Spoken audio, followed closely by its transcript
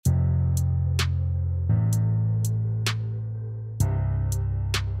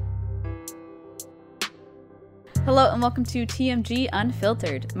Hello and welcome to TMG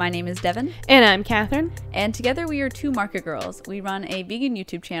Unfiltered. My name is Devin. And I'm Catherine. And together we are two market girls. We run a vegan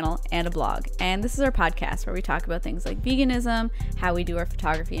YouTube channel and a blog. And this is our podcast where we talk about things like veganism, how we do our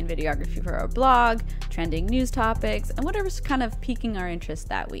photography and videography for our blog, trending news topics, and whatever's kind of piquing our interest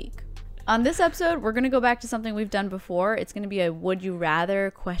that week. On this episode, we're going to go back to something we've done before. It's going to be a would you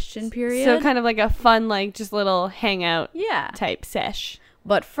rather question period. So kind of like a fun, like just little hangout type sesh.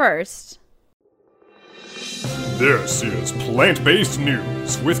 But first... This is Plant-Based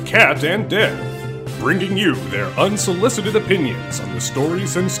News with Kat and Dev, bringing you their unsolicited opinions on the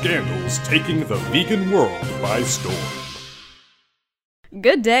stories and scandals taking the vegan world by storm.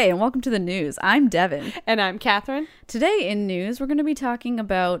 Good day and welcome to the news. I'm Devin. And I'm Catherine. Today in news, we're going to be talking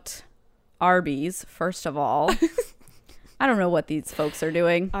about Arby's, first of all. I don't know what these folks are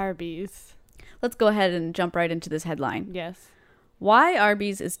doing. Arby's. Let's go ahead and jump right into this headline. Yes. Why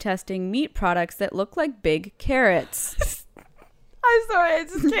Arby's is testing meat products that look like big carrots. I'm sorry, I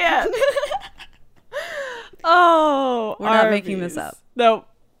just can't. Oh, we're not making this up. No,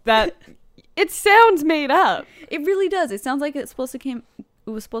 it sounds made up. It really does. It sounds like it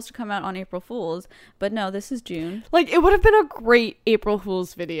was supposed to come out on April Fool's, but no, this is June. Like, it would have been a great April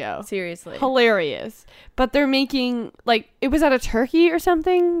Fool's video. Seriously. Hilarious. But they're making, like, it was out of turkey or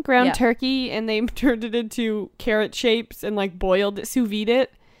something, ground turkey, and they turned it into carrot shapes and, like, boiled it, sous vide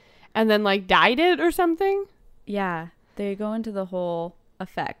it, and then, like, dyed it or something. Yeah, they go into the whole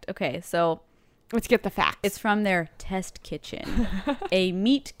effect. Okay, so... let's get the facts. It's from their test kitchen. A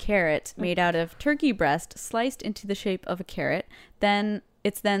meat carrot made out of turkey breast sliced into the shape of a carrot.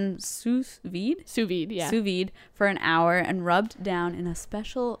 It's then sous vide for an hour and rubbed down in a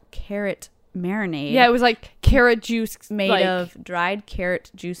special carrot marinade. Yeah, it was like carrot juice made of dried carrot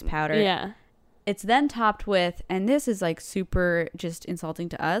juice powder. Yeah. It's then topped with, and this is like super just insulting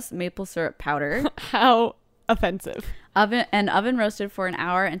to us, maple syrup powder. How offensive. Oven roasted for an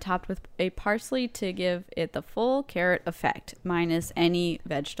hour and topped with a parsley to give it the full carrot effect, minus any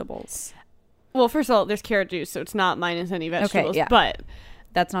vegetables. Well, first of all, there's carrot juice, so it's not minus any vegetables. Okay, yeah. But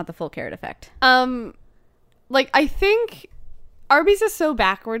that's not the full carrot effect. Like, I think Arby's is so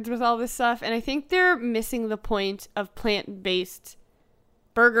backwards with all this stuff, and I think they're missing the point of plant-based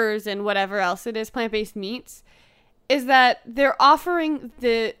burgers and whatever else it is, plant-based meats, is that they're offering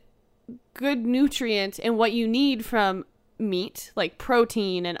the good nutrient and what you need from meat, like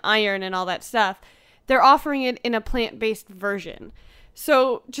protein and iron and all that stuff. They're offering it in a plant-based version.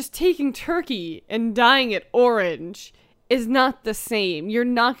 So just taking turkey and dyeing it orange is not the same. You're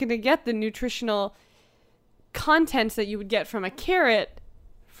not going to get the nutritional contents that you would get from a carrot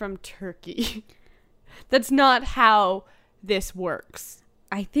from turkey. That's not how this works.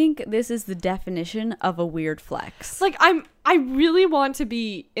 I think this is the definition of a weird flex. Like, I really want to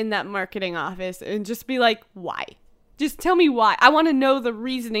be in that marketing office and just be like, why? Just tell me why. I want to know the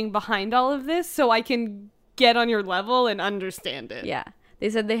reasoning behind all of this so I can get on your level and understand it. Yeah. They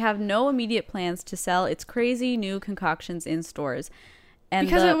said they have no immediate plans to sell its crazy new concoctions in stores. And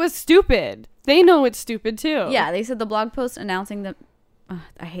because it was stupid. They know it's stupid too. Yeah, they said the blog post announcing the...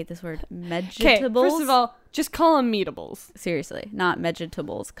 I hate this word. Vegetables. Okay, first of all, just call them meatables. Seriously, not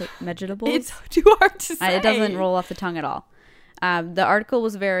vegetables. Vegetables? It's too hard to say. It doesn't roll off the tongue at all. The article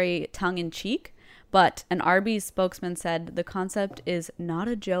was very tongue-in-cheek, but an Arby's spokesman said the concept is not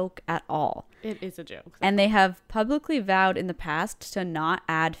a joke at all. It is a joke. And they have publicly vowed in the past to not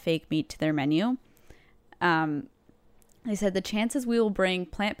add fake meat to their menu. They said the chances we will bring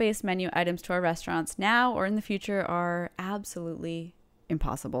plant-based menu items to our restaurants now or in the future are absolutely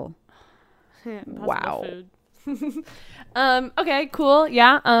impossible. Wow. Food. Okay, cool.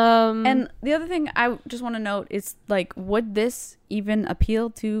 Yeah. And the other thing I just want to note is, like, would this even appeal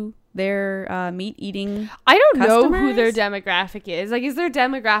to their meat eating I don't customers? know who their demographic is. Like, is their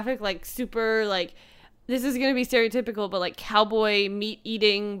demographic like super like, this is going to be stereotypical, but like cowboy meat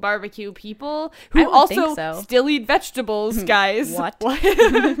eating barbecue people who also still eat vegetables, guys. What?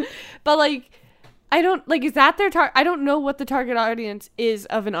 But like, I don't like, is that their I don't know what the target audience is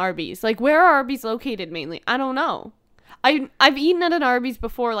of an Arby's. Like, where are Arby's located mainly? I don't know. I've eaten at an Arby's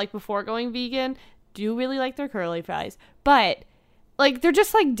before, like before going vegan. Do really like their curly fries, but like, they're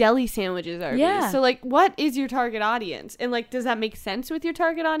just like deli sandwiches, Arby's. Yeah. So like, what is your target audience? And like, does that make sense with your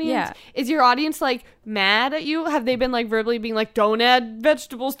target audience? Yeah. Is your audience like mad at you? Have they been like verbally being like, don't add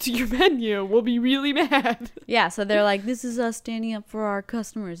vegetables to your menu, we'll be really mad? Yeah, so they're like, this is us standing up for our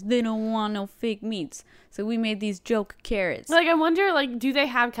customers. They don't want no fake meats. So we made these joke carrots. Like, I wonder, like, do they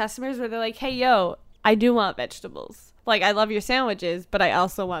have customers where they're like, hey, yo, I do want vegetables. Like, I love your sandwiches, but I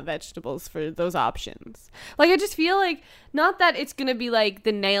also want vegetables for those options. Like, I just feel like, not that it's going to be, like,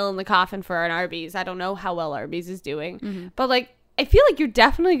 the nail in the coffin for an Arby's. I don't know how well Arby's is doing. But, like, I feel like you're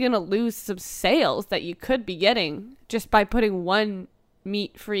definitely going to lose some sales that you could be getting just by putting one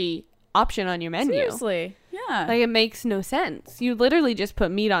meat-free option on your menu. Seriously. Yeah. Like, it makes no sense. You literally just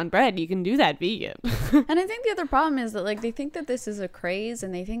put meat on bread. You can do that vegan. And I think the other problem is that, like, they think that this is a craze,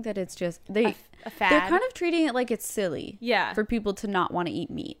 and they think that it's just a fad. They're kind of treating it like it's silly. Yeah. For people to not want to eat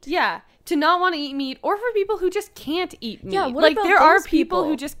meat. Yeah, to not want to eat meat, or for people who just can't eat meat. Yeah, what like about there are those people people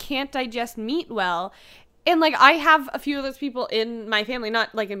who just can't digest meat well. And like I have a few of those people in my family,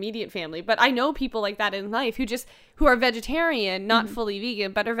 not like immediate family, but I know people like that in life who are vegetarian, not fully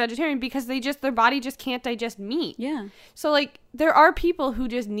vegan, but are vegetarian because their body just can't digest meat. Yeah. So like there are people who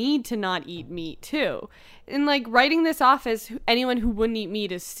just need to not eat meat too. And like writing this off as anyone who wouldn't eat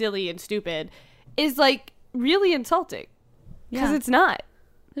meat is silly and stupid is like really insulting. Because it's not.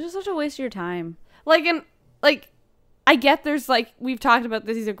 It's just such a waste of your time. Like, and like I get there's like we've talked about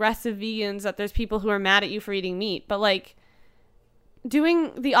these aggressive vegans, that there's people who are mad at you for eating meat, but like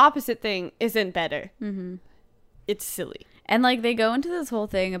doing the opposite thing isn't better. It's silly. And like they go into this whole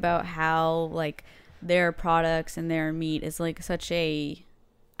thing about how like their products and their meat is like such a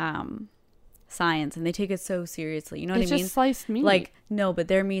science, and they take it so seriously. You know what I mean? It's just sliced meat. Like, no, but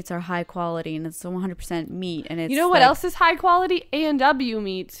their meats are high quality and it's 100% meat. And it's, you know what else is high quality? A&W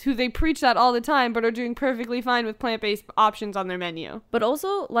meats, who they preach that all the time, but are doing perfectly fine with plant-based options on their menu. But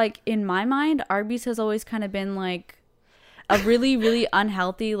also, like, in my mind, Arby's has always kind of been like a really, really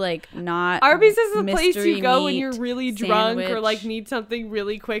unhealthy, like, not Arby's is the place mystery you go when meat you're really drunk or sandwich. like need something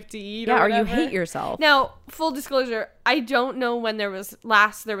really quick to eat. Yeah, or you whatever. hate yourself. Now, full disclosure, I don't know when there was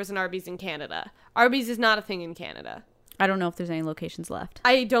an Arby's in Canada. Arby's is not a thing in Canada. I don't know if there's any locations left.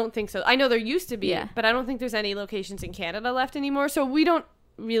 I don't think so. I know there used to be, Yeah. but I don't think there's any locations in Canada left anymore. So we don't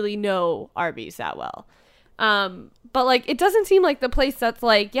really know Arby's that well. But like, it doesn't seem like the place that's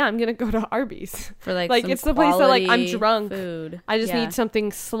like, yeah, I'm going to go to Arby's. For like some it's the place that like, I'm quality drunk. food. I just Yeah. need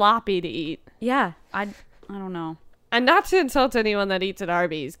something sloppy to eat. Yeah, I don't know. And not to insult anyone that eats at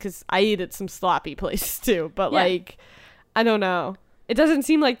Arby's, because I eat at some sloppy places too. But Yeah. like, I don't know. It doesn't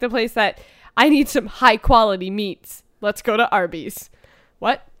seem like the place that I need some high quality meats. Let's go to Arby's.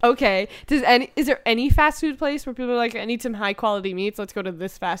 What? Okay. Is there any fast food place where people are like, I need some high quality meats. Let's go to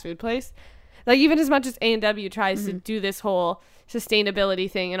this fast food place. Like, even as much as A&W tries to do this whole sustainability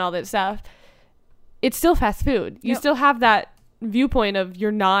thing and all that stuff, it's still fast food. You still have that viewpoint of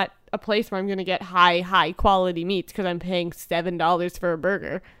you're not a place where I'm going to get high quality meats because I'm paying $7 for a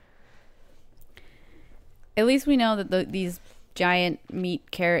burger. At least we know that these giant meat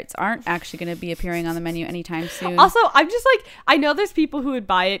carrots aren't actually going to be appearing on the menu anytime soon. Also, I'm just like, I know there's people who would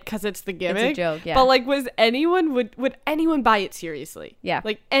buy it because it's the gimmick. It's a joke, yeah. But like, would anyone buy it seriously? Yeah.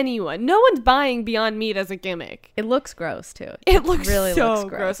 Like anyone. No one's buying Beyond Meat as a gimmick. It looks gross too. It looks really so looks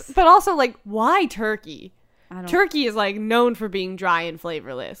gross. But also, like, why turkey? I don't, Turkey is like known for being dry and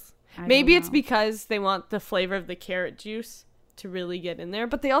flavorless. I Maybe don't it's know. because they want the flavor of the carrot juice to really get in there.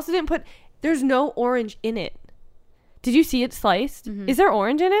 But they also didn't there's no orange in it. Did you see it sliced? Is there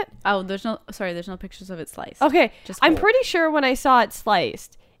orange in it? Oh, there's no pictures of it sliced. Okay. Just I'm whole. pretty sure when I saw it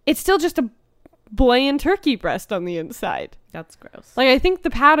sliced, it's still just a bland turkey breast on the inside. That's gross. Like, I think the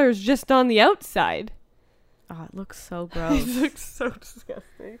powder is just on the outside. Oh, it looks so gross. It looks so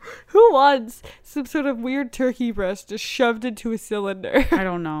disgusting. Who wants some sort of weird turkey breast just shoved into a cylinder? I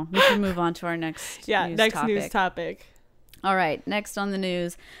don't know. We should move on to our next news topic. All right, next on the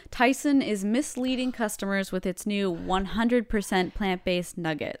news, Tyson is misleading customers with its new 100% plant-based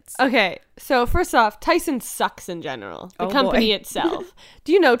nuggets. Okay, so first off, Tyson sucks in general. The Oh, company boy. itself.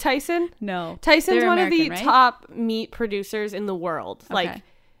 Do you know Tyson? No. Tyson's They're one American, of the right? top meat producers in the world. Okay. Like,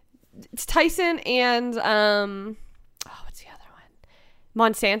 it's Tyson and what's the other one?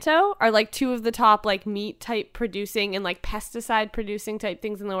 Monsanto are like two of the top like meat type producing and like pesticide producing type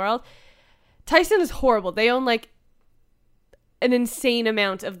things in the world. Tyson is horrible. They own like an insane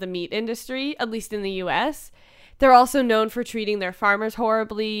amount of the meat industry, at least in the US. They're also known for treating their farmers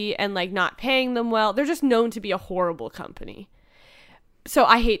horribly and like not paying them well. They're just known to be a horrible company. So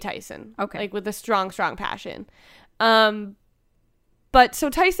I hate Tyson. Okay. Like with a strong passion. But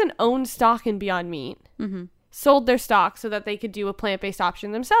so Tyson owned stock in Beyond Meat, sold their stock so that they could do a plant-based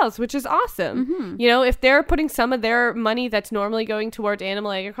option themselves, which is awesome. You know, if they're putting some of their money that's normally going towards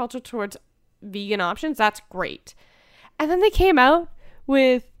animal agriculture towards vegan options, that's great. And then they came out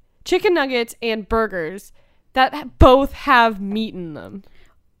with chicken nuggets and burgers that both have meat in them.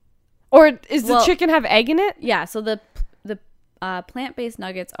 Or does the chicken have egg in it? Yeah, so the plant-based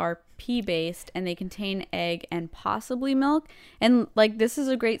nuggets are pea-based and they contain egg and possibly milk. And like this is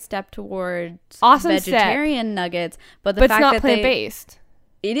a great step towards vegetarian nuggets, but the But it's fact not that plant-based.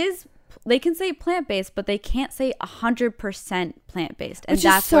 it is, they can say plant-based, but they can't say 100% plant-based, and Which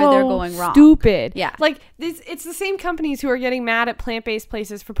that's is so why they're going wrong. Stupid. Yeah. Like it's the same companies who are getting mad at plant-based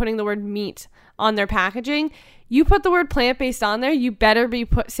places for putting the word meat on their packaging. You put the word plant-based on there, you better be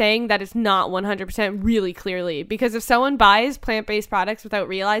saying that it's not 100% really clearly, because if someone buys plant-based products without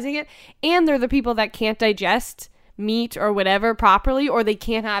realizing it, and they're the people that can't digest meat or whatever properly, or they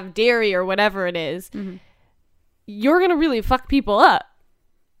can't have dairy or whatever it is, you're gonna really fuck people up.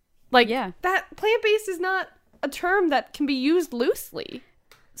 Like, that plant-based is not a term that can be used loosely.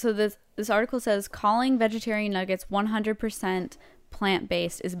 So this article says calling vegetarian nuggets 100%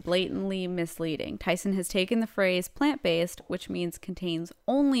 plant-based is blatantly misleading. Tyson has taken the phrase plant-based, which means contains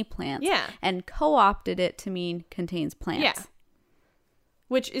only plants, and co-opted it to mean contains plants. Yeah.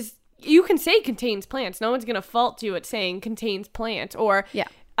 Which is, you can say contains plants. No one's going to fault you at saying contains plants or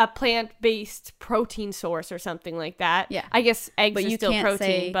a plant-based protein source or something like that. Yeah. I guess eggs But are you still can't protein,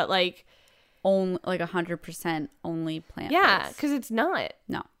 say but like... only, like 100% only plant-based. Yeah, because it's not.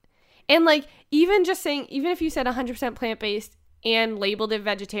 No. And like, even just saying, even if you said 100% plant-based and labeled it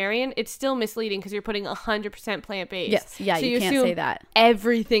vegetarian, it's still misleading because you're putting 100% plant-based. Yes, yeah, so you can't assume say that.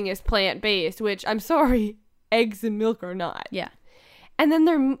 Everything is plant-based, which I'm sorry, eggs and milk are not. Yeah. And then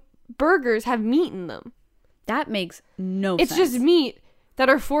their burgers have meat in them. That makes no sense. It's just meat that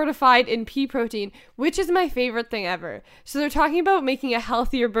are fortified in pea protein, which is my favorite thing ever. So they're talking about making a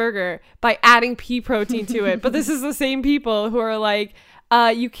healthier burger by adding pea protein to it. But this is the same people who are like,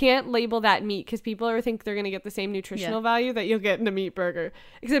 you can't label that meat because people think they're going to get the same nutritional value that you'll get in a meat burger.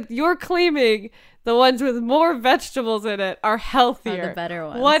 Except you're claiming the ones with more vegetables in it are healthier. Are the better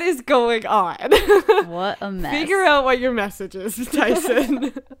ones. What is going on? What a mess. Figure out what your message is,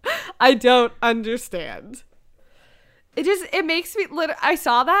 Tyson. I don't understand. It makes me, I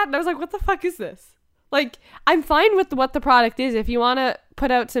saw that and I was like, what the fuck is this? Like, I'm fine with what the product is. If you want to put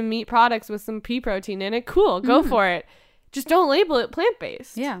out some meat products with some pea protein in it, cool, go for it. Just don't label it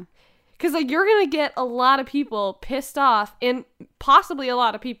plant-based. Yeah. Because, like, you're going to get a lot of people pissed off and possibly a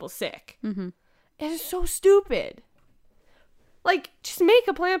lot of people sick. Mm-hmm. It is so stupid. Like, just make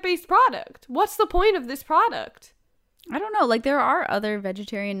a plant-based product. What's the point of this product? I don't know. Like, there are other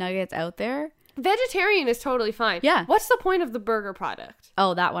vegetarian nuggets out there. Vegetarian is totally fine. Yeah. What's the point of the burger product?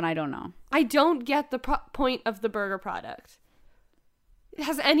 Oh, that one I don't know. I don't get the point of the burger product.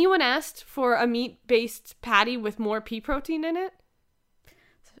 Has anyone asked for a meat-based patty with more pea protein in it?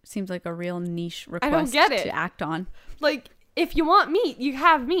 Seems like a real niche request I don't get it. to act on. Like, if you want meat, you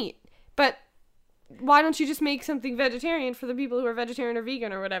have meat. But why don't you just make something vegetarian for the people who are vegetarian or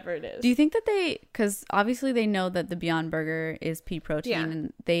vegan or whatever it is? Do you think that because obviously they know that the Beyond Burger is pea protein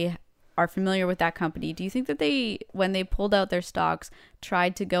and they are familiar with that company. Do you think that they, when they pulled out their stocks,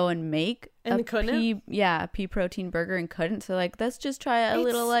 tried to go and make a pea protein burger and couldn't? So like, let's just try a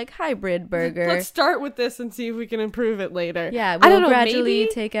little like hybrid burger. Let's start with this and see if we can improve it later. Yeah, we'll gradually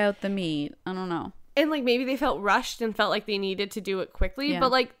take out the meat. I don't know. And like, maybe they felt rushed and felt like they needed to do it quickly,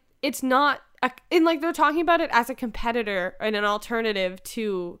 but like, it's not. And like, they're talking about it as a competitor and an alternative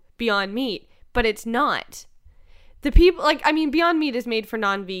to Beyond Meat, but it's not. The people, like, I mean, Beyond Meat is made for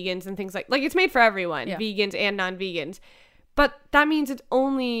non-vegans and things like it's made for everyone, vegans and non-vegans. But that means it's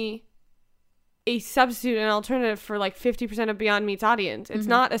only a substitute and alternative for like 50% of Beyond Meat's audience. It's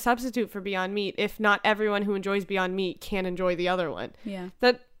not a substitute for Beyond Meat if not everyone who enjoys Beyond Meat can enjoy the other one. Yeah.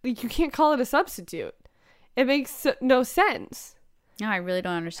 That, like, you can't call it a substitute. It makes no sense. No, I really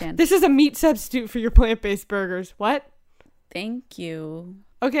don't understand. This is a meat substitute for your plant-based burgers. What? Thank you.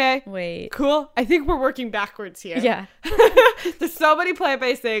 Okay. Wait. Cool. I think we're working backwards here. Yeah. There's so many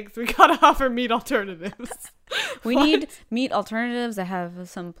plant-based things. We gotta offer meat alternatives. We need meat alternatives that have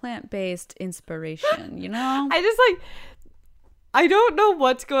some plant-based inspiration, you know? I don't know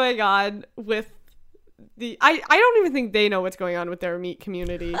what's going on with I don't even think they know what's going on with their meat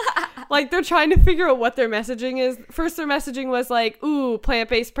community. Like, they're trying to figure out what their messaging is. First, their messaging was like, ooh,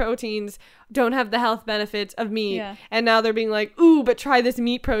 plant-based proteins don't have the health benefits of meat. Yeah. And now they're being like, ooh, but try this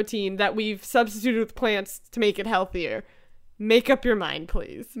meat protein that we've substituted with plants to make it healthier. Make up your mind,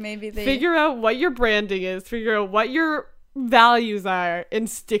 please. Maybe they figure out what your branding is, figure out what your values are, and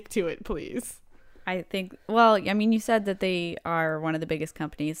stick to it, please. I think, well, I mean, you said that they are one of the biggest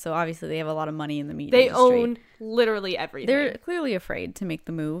companies, so obviously they have a lot of money in the meat industry. They own literally everything. They're clearly afraid to make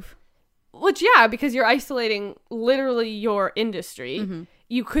the move. Which, yeah, because you're isolating literally your industry. Mm-hmm.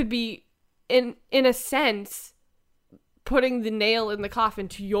 You could be, in a sense, putting the nail in the coffin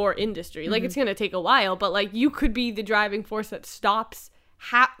to your industry. Like, it's going to take a while, but like you could be the driving force that stops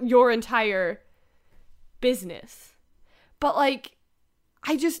your entire business. But like,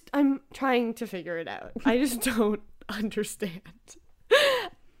 I'm trying to figure it out. I just don't understand.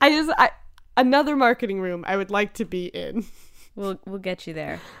 Another marketing room I would like to be in. We'll get you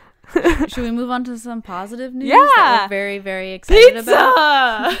there. Should we move on to some positive news? Yeah. That we're very, very excited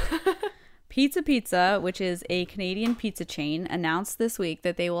about? Pizza! Pizza, which is a Canadian pizza chain, announced this week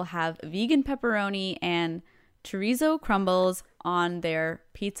that they will have vegan pepperoni and chorizo crumbles on their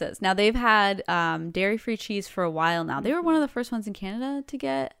pizzas. Now, they've had dairy-free cheese for a while now. They were one of the first ones in Canada to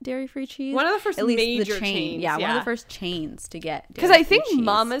get dairy-free cheese. One of the first At least major the chain. chains. Yeah, one of the first chains to get because I dairy-free think cheese.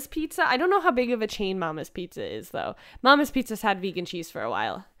 Mama's Pizza, I don't know how big of a chain Mama's Pizza is, though. Mama's Pizza's had vegan cheese for a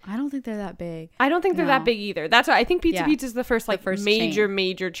while. I don't think they're that big. I don't think they're that No. big either. That's why I think Pizza Yeah. Pizza is the first chain.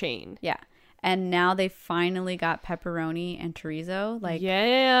 major chain. Yeah. And now they finally got pepperoni and chorizo. Like,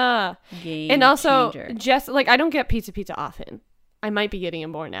 yeah. game And also, changer. just like, I don't get Pizza often. I might be getting it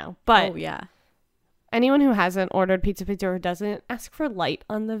more now. But Oh, yeah. anyone who hasn't ordered Pizza or doesn't, ask for light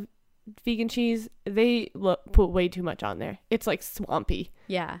on the vegan cheese. They put way too much on there. It's like swampy.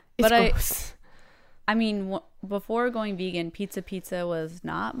 Yeah. It's But gross. I mean, before going vegan, Pizza was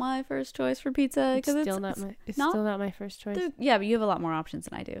not my first choice for pizza. It's still not my first choice. Yeah, but you have a lot more options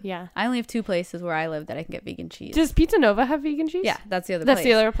than I do. Yeah. I only have 2 places where I live that I can get vegan cheese. Does Pizza Nova have vegan cheese? Yeah, that's the other That's place.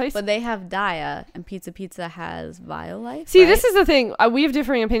 the other place? But they have Daya, and Pizza has Violife. See, right? this is the thing. We have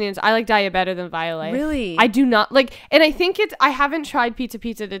differing opinions. I like Daya better than Violife. Really? I do not like, and I think I haven't tried Pizza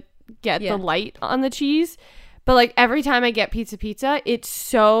to get Yeah. the light on the cheese, but like every time I get Pizza,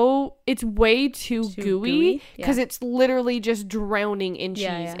 it's way too gooey because Yeah. it's literally just drowning in cheese,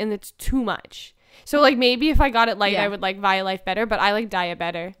 Yeah, yeah. and it's too much. So like maybe if I got it light, Yeah. I would like Violife better, but I like Daya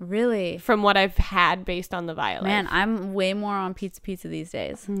better Really? from what I've had based on the Violife. Man, I'm way more on Pizza these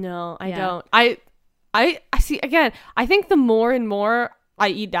days. No, I Yeah. don't. I see, again, I think the more and more I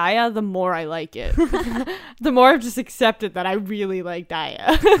eat Daya, the more I like it. The more I've just accepted that I really like Daya.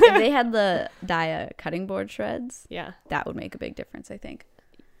 If they had the Daya cutting board shreds, Yeah. that would make a big difference, I think.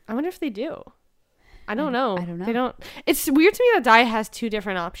 I wonder if they do. I don't know. I don't know. They don't. It's weird to me that Daya has 2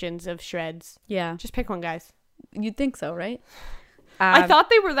 different options of shreds. Yeah. Just pick one, guys. You'd think so, right? I thought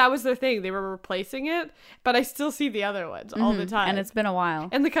that was their thing. They were replacing it, but I still see the other ones all the time. And it's been a while.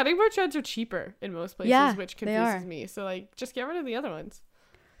 And the cutting board shreds are cheaper in most places, Yeah, which they confuses are. me. So like, just get rid of the other ones.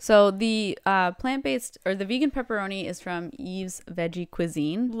 So the plant-based or the vegan pepperoni is from Eve's Veggie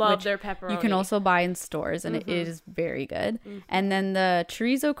Cuisine. Love which their pepperoni. You can also buy in stores, and it is very good. And then the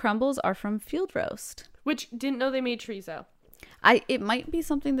chorizo crumbles are from Field Roast. Which didn't know they made chorizo. It might be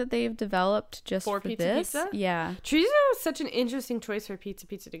something that they've developed just For for Pizza this. Pizza? Yeah. Chorizo is such an interesting choice for Pizza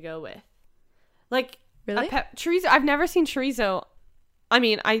to go with. Like, Really? chorizo, I've never seen chorizo. I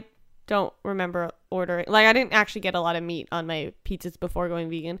mean, I don't remember ordering. Like, I didn't actually get a lot of meat on my pizzas before going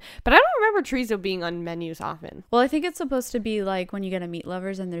vegan. But I don't remember chorizo being on menus often. Well, I think it's supposed to be like when you get a Meat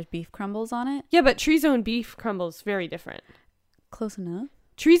Lovers and there's beef crumbles on it. Yeah, but chorizo and beef crumbles very different. Close enough.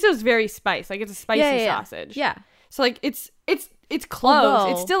 Chorizo's very spiced. Like, it's a spicy sausage. Yeah. So, like, it's close.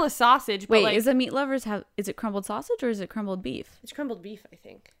 Although- It's still a sausage. But Wait, like, is a Meat Lovers is it crumbled sausage or is it crumbled beef? it's crumbled beef, I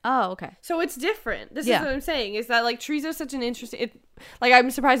think. Oh, okay. So it's different. This Yeah. is what I'm saying, is that like chorizo's such an interesting, like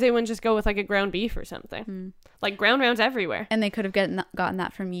I'm surprised they wouldn't just go with like a ground beef or something. Like ground rounds everywhere. And they could have gotten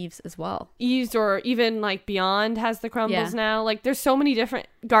that from Eve's as well. Eves or even like Beyond has the crumbles Yeah. now. Like there's so many different,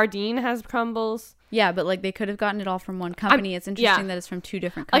 Gardein has crumbles. Yeah, but like they could have gotten it all from one company. It's interesting that it's from 2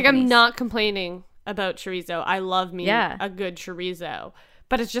 different Like companies. I'm not complaining about chorizo. I love me Yeah. a good chorizo.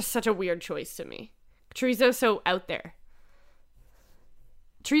 But it's just such a weird choice to me. Chorizo's so out there.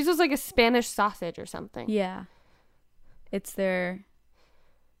 Chorizo's like a Spanish sausage or something. Yeah. It's their,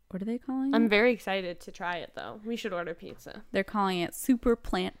 what are they calling I'm it? very excited to try it though. We should order pizza. They're calling it Super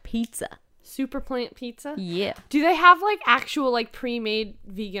Plant Pizza. Super Plant Pizza? Yeah. Do they have like actual like pre-made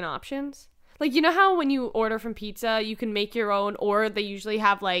vegan options? Like, you know how when you order from pizza, you can make your own, or they usually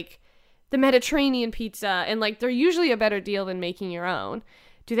have like the Mediterranean pizza, and like they're usually a better deal than making your own.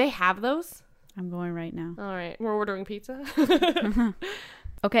 Do they have those? I'm going right now. All right, we're ordering pizza.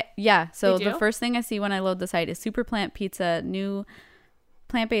 Okay, yeah. So They the do? first thing I see when I load the site is Super Plant Pizza, new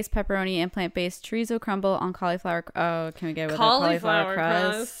plant-based pepperoni and plant-based chorizo crumble on cauliflower. Oh, can we get with a cauliflower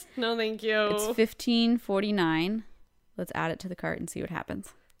crust? No, thank you. It's $15.49. Let's add it to the cart and see what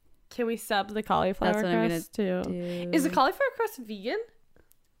happens. Can we sub the cauliflower That's what I'm crust gonna too? do. Is the cauliflower crust vegan?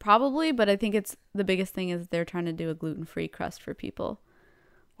 Probably, but I think it's the biggest thing is they're trying to do a gluten-free crust for people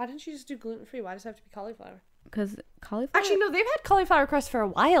Why didn't you just do gluten-free? Why does it have to be cauliflower? because cauliflower. Actually, no, they've had cauliflower crust for a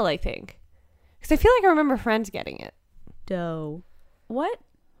while, I think. Because I feel like I remember friends getting it. dough. What?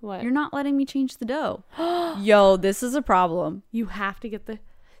 What? You're not letting me change the dough. Yo, this is a problem. You have to get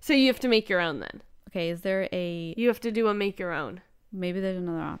so you have to make your own then. Okay, is there a... You have to do a make your own. Maybe there's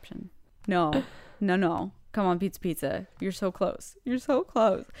another option. No. No. Come on, pizza. You're so close. You're so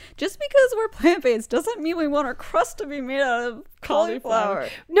close. Just because we're plant-based doesn't mean we want our crust to be made out of cauliflower.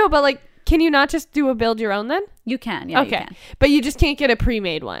 No, but like, can you not just do a build your own then? You can, yeah, okay. you can. But you just can't get a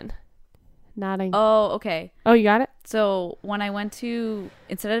pre-made one. Nodding. Oh, okay. Oh, you got it? So when I went to,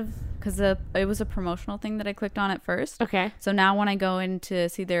 because it was a promotional thing that I clicked on at first. Okay. So now when I go in to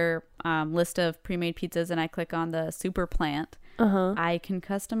see their list of pre-made pizzas and I click on the super plant, I can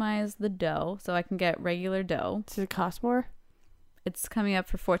customize the dough. So I can get regular dough. Does it cost more? It's coming up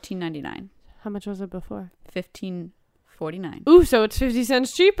for $14.99. How much was it before? $15.49. Ooh, so it's 50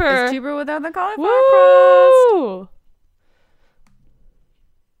 cents cheaper. It's cheaper without the cauliflower crust. Woo!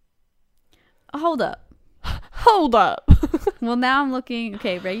 Hold up. Hold up. Well, now I'm looking,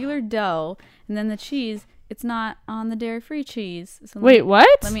 okay, regular dough, and then the cheese, it's not on the dairy-free cheese. So Wait, what?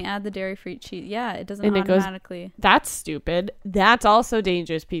 Let me add the dairy-free cheese. Yeah, it doesn't And it goes- automatically. That's stupid. That's also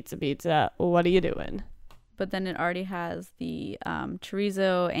dangerous pizza. What are you doing? But then it already has the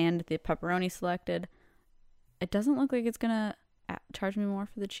chorizo and the pepperoni selected. It doesn't look like it's going to charge me more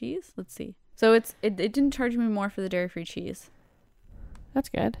for the cheese. Let's see. So it didn't charge me more for the dairy-free cheese. That's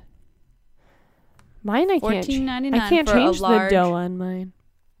good. Mine I can't. $14.99 I can't for change a large... the dough on mine.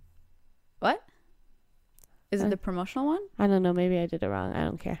 What? Is it the promotional one? I don't know. Maybe I did it wrong. I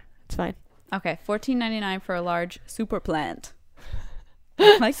don't care. It's fine. Okay, $14.99 for a large super plant.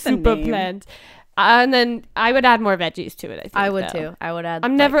 Like the super name. plant. And then I would add more veggies to it. I think I would though. too. I would add.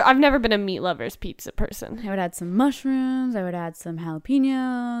 I've never been a meat lover's pizza person. I would add some mushrooms. I would add some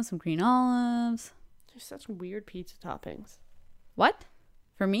jalapenos, some green olives. There's such weird pizza toppings. What?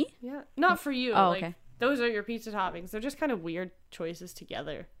 For me? Yeah, not for you. Oh, like, okay. Those are your pizza toppings. They're just kind of weird choices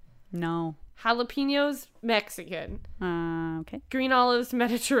together. No. Jalapenos, Mexican. Okay. Green olives,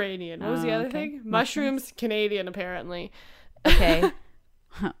 Mediterranean. What was the other Okay. thing? Mushrooms, Canadian, apparently. Okay.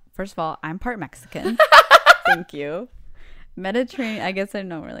 First of all, I'm part Mexican. Thank you. Mediterranean. I guess I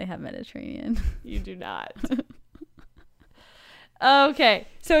don't really have Mediterranean. You do not. Okay.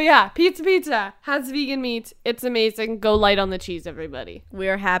 So yeah, pizza has vegan meat. It's amazing. Go light on the cheese, everybody. We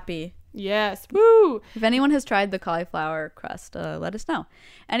are happy. Yes. Woo! If anyone has tried the cauliflower crust, let us know.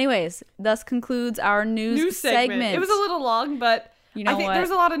 Anyways, thus concludes our news segment. It was a little long, but You know I think what? there's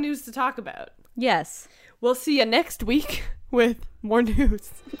a lot of news to talk about. Yes. We'll see you next week with more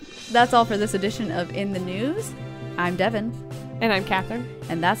news. That's all for this edition of In the News. I'm Devin, And I'm Catherine.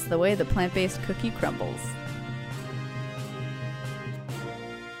 and that's the way the plant-based cookie crumbles.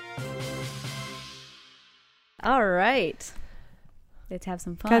 All right. Let's have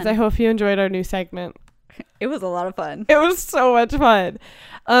some fun. Guys, I hope you enjoyed our new segment. It was a lot of fun. It was so much fun.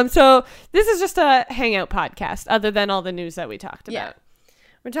 So this is just a hangout podcast other than all the news that we talked about.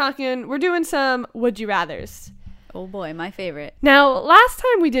 Yeah. We're doing some Would You Rathers. Oh boy, my favorite. Now, last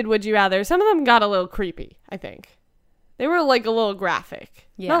time we did Would You Rather, some of them got a little creepy, I think. They were like a little graphic.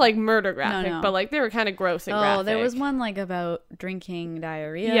 Yeah. Not like murder graphic, No. but like they were kind of gross and graphic. Oh, there was one like about drinking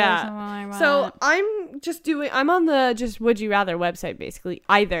diarrhea Yeah. or something like that. So I'm on the just Would You Rather website, basically,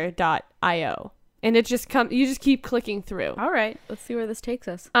 either.io. And it just you just keep clicking through. All right, let's see where this takes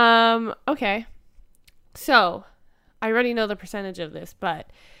us. Okay. So, I already know the percentage of this, but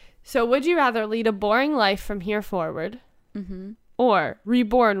so would you rather lead a boring life from here forward Mm-hmm. or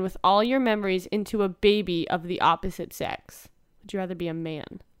reborn with all your memories into a baby of the opposite sex? Would you rather be a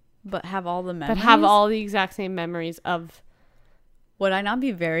man But have all the memories? but have all the exact same memories of... Would I not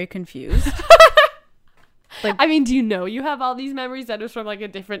be very confused? I mean, do you know you have all these memories that is from like a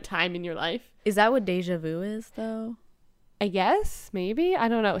different time in your life? Is that what deja vu is, though? I guess, maybe. I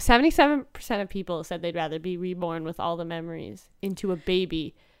don't know. 77% of people said they'd rather be reborn with all the memories into a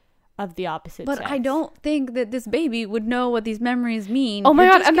baby of the opposite But sex. I don't think that this baby would know what these memories mean. Oh my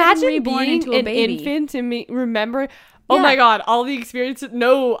You're god, just getting imagine reborn being into a an baby. infant and remember... Oh Yeah. my god, all the experiences...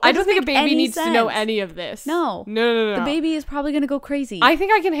 No, I don't doesn't think a make baby any needs to know sense. any of this. No. No. The baby is probably going to go crazy. I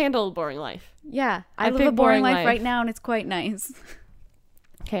think I can handle a boring life. Yeah. I I live pick a boring boring life life. right now, and it's quite nice.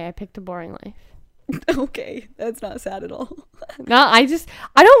 Okay, I picked a boring life. Okay. That's not sad at all. No, I don't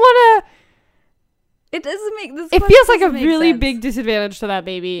want to... It doesn't make this. It question feels like a doesn't make really sense. big disadvantage to that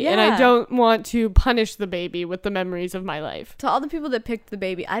baby, and I Yeah. don't want to punish the baby with the memories of my life. To all the people that picked the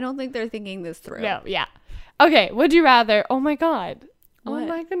baby, I don't think they're thinking this through. No, yeah. Okay, would you rather... Oh my god. Oh What?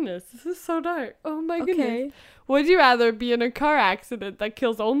 my goodness, this is so dark. Oh my Okay. goodness. Would you rather be in a car accident that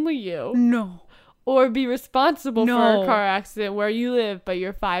kills only you? No. or be responsible for No. a car accident where you live, but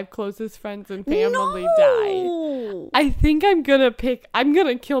your 5 closest friends and family die. No. I think I'm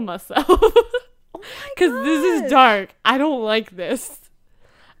gonna kill myself. Because this God. is dark. I don't like this.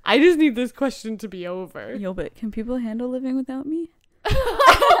 I just need this question to be over. Yo, but can people handle living without me?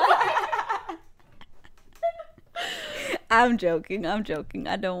 I'm joking. I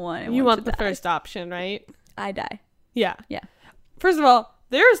don't want anyone You want to the die. first option, right? I die. Yeah. Yeah. First of all,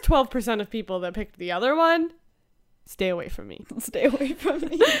 there's 12% of people that picked the other one. Stay away from me. Stay away from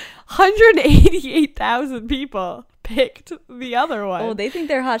me. 188,000 people picked the other one. Oh, they think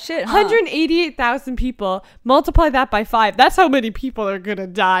they're hot shit, huh? 188,000 people. Multiply that by 5. That's how many people are going to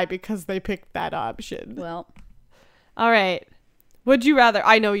die because they picked that option. Well, All right. Would you rather...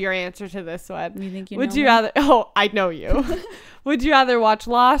 I know your answer to this one. you think you Would know you me? rather... Oh, I know you. Would you rather watch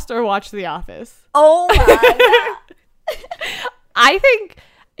Lost or watch The Office? Oh my God. I think...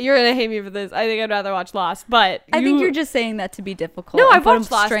 You're going to hate me for this. I think I'd rather watch Lost, but... I think you're just saying that to be difficult. No, and I've put a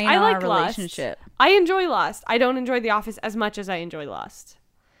watched Lost. strain I on like our Lost. relationship. I enjoy Lost. I don't enjoy The Office as much as I enjoy Lost.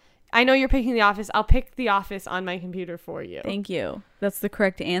 I know you're picking The Office. I'll pick The Office on my computer for you. Thank you. That's the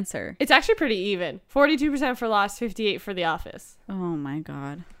correct answer. It's actually pretty even. 42% for Lost, 58 for The Office. Oh my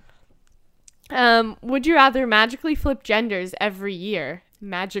God. Would you rather magically flip genders every year?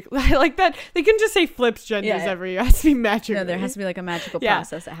 I like that. They can just say flips genders Yeah. every year. It has to be magically. No, there has to be like a magical Yeah.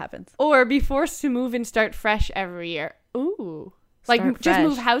 process that happens. Or be forced to move and start fresh every year. Ooh. Like Start just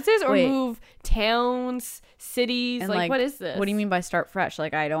move fresh. houses or Wait. move towns, cities? And Like, what is this? What do you mean by start fresh?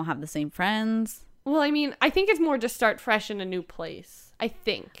 Like I don't have the same friends? Well, I mean, I think it's more just start fresh in a new place. I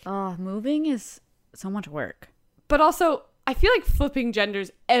think. Oh, moving is so much work. But also, I feel like flipping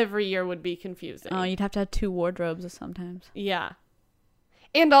genders every year would be confusing. Oh, you'd have to have 2 wardrobes sometimes. Yeah.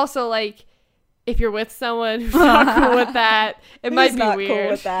 And also, like, if you're with someone who's not cool with that, it might be not weird. cool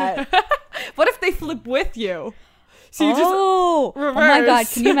with that? What if they flip with you? So you Oh my God.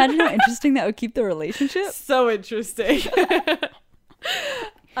 reverse. Can you imagine how interesting that would keep the relationship? just... So interesting.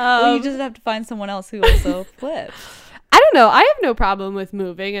 Well, you just have to find someone else who also flips. I don't know. I have no problem with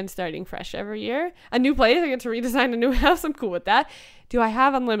moving and starting fresh every year. A new place, I get to redesign a new house. I'm cool with that. Do I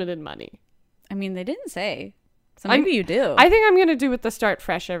have unlimited money? I mean, they didn't say. So I'm- maybe you do. I think I'm going to do with the start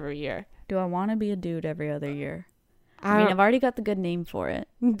fresh every year. Do I want to be a dude every other year? I I mean, don't- I've already got the good name for it.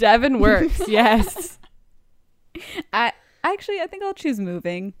 Devin works. Yes. I think I'll choose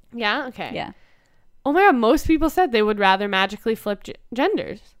moving. Yeah. Okay. Yeah. Oh my God. Most people said they would rather magically flip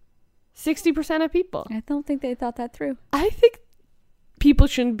genders. 60% of people. I don't think they thought that through. I think people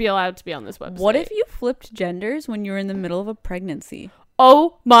shouldn't be allowed to be on this website. What if you flipped genders when you were in the middle of a pregnancy?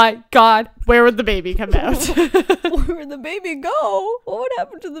 Oh my God. Where would the baby come out? Where'd the baby go? What would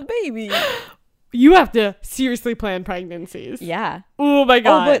happen to the baby? You have to seriously plan pregnancies. Yeah. Oh my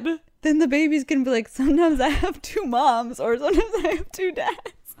God. but then the baby's gonna be like, sometimes I have 2 moms or sometimes I have 2 dads.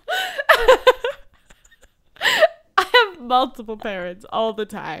 I have multiple parents all the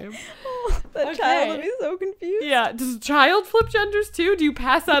time. Oh, that Okay. child would be so confused. Yeah. Does a child flip genders too? Do you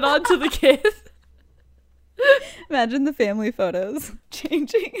pass that on to the kid? Imagine the family photos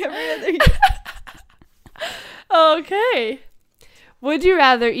changing every other year. Okay. Would you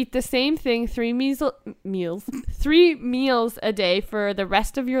rather eat the same thing 3 meals a day for the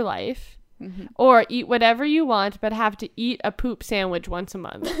rest of your life, or eat whatever you want but have to eat a poop sandwich once a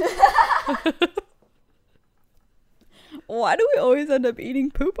month? Why do we always end up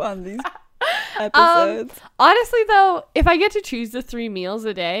eating poop on these episodes? Honestly, though, if I get to choose the 3 meals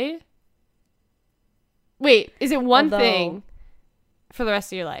a day, wait, is it one Although- thing for the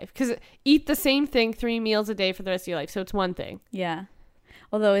rest of your life? Because eat the same thing 3 meals a day for the rest of your life, so it's one thing. Yeah.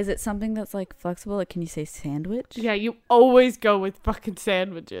 Although, is it something that's like flexible? Like, can you say sandwich? Yeah, you always go with fucking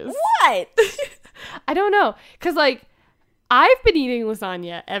sandwiches. What? I don't know. Because, like, I've been eating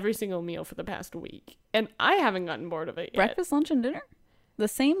lasagna every single meal for the past week, and I haven't gotten bored of it yet. Breakfast, lunch, and dinner? The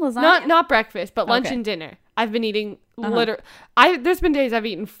same lasagna? Not breakfast, but lunch Okay. and dinner. I've been eating there's been days I've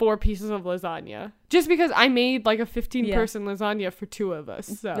eaten 4 pieces of lasagna just because I made like a 15-person lasagna for 2 of us.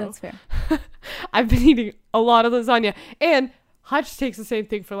 So That's fair. I've been eating a lot of lasagna, and Hutch takes the same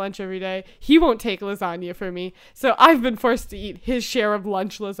thing for lunch every day. He won't take lasagna for me, so I've been forced to eat his share of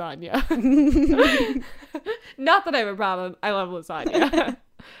lunch lasagna. Not that I have a problem. I love lasagna.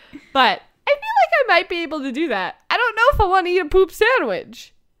 But I feel like I might be able to do that. I don't know if I want to eat a poop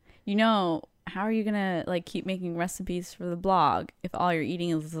sandwich. You know, how are you gonna like keep making recipes for the blog if all you're eating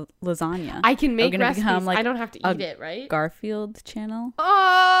is lasagna? I can make gonna recipes. become, like, I don't have to a eat it, right? Garfield channel?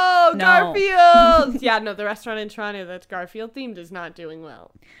 Oh, No. Garfield! Yeah, no, the restaurant in Toronto that's Garfield themed is not doing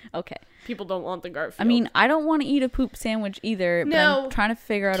well. Okay. people don't want the Garfield. I mean, I don't want to eat a poop sandwich either, but No. I'm trying to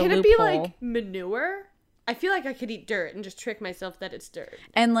figure out a can it loophole. be like manure? I feel like I could eat dirt and just trick myself that it's dirt.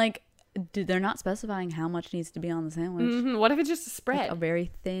 And like, dude, they're not specifying how much needs to be on the sandwich. What if it's just a spread? Like a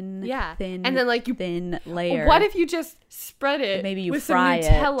very thin, Yeah. thin, And then, like, you- thin layer. What if you just spread it Maybe you with fry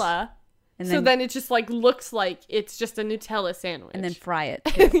some it. Nutella, and so then it just like looks like it's just a Nutella sandwich. and then fry it.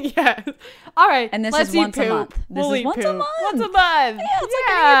 Too. yeah. All right. And this let's is eat once a poop. month. This We'll is eat once a poop. month. Once a month. Yeah, it's like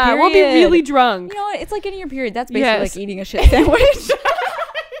getting your We'll be period. really drunk. You know what? It's like getting your period. That's basically Yes. like eating a shit sandwich.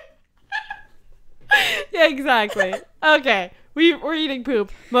 Yeah, exactly. Okay. We're eating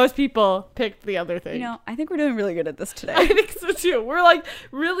poop. Most people picked the other thing. You know, I think we're doing really good at this today. I think so too. We're like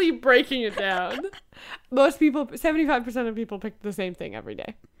really breaking it down. Most people, 75% of people picked the same thing every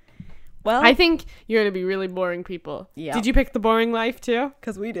day. Well, I think you're going to be really boring people. Yeah. Did you pick the boring life too?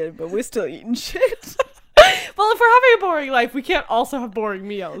 because we did, but we're still eating shit. Well, if we're having a boring life, we can't also have boring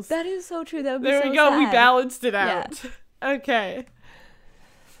meals. That is so true. That would be There so we go. We sad. balanced it out. Okay.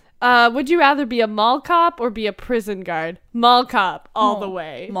 Would you rather be a mall cop or be a prison guard? Mall cop all the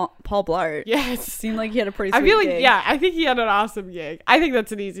way. Paul Blart. Yes. Seemed like he had a pretty I sweet feel like, gig. yeah, I think he had an awesome gig. I think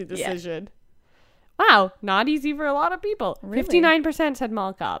that's an easy decision. Wow, not easy for a lot of people. Really? 59% said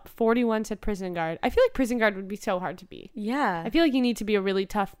mall cop. 41 said prison guard. I feel like prison guard would be so hard to be. Yeah. I feel like you need to be a really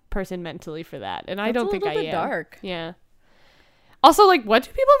tough person mentally for that, and I That's don't a think I little bit am. dark. Yeah. Also, like, what do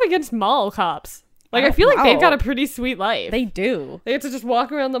people have against mall cops? Like, I feel like they've got a pretty sweet life. They do. They get to just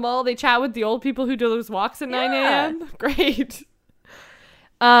walk around the mall. They chat with the old people who do those walks at 9 a.m. Great.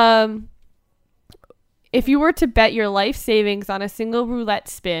 If you were to bet your life savings on a single roulette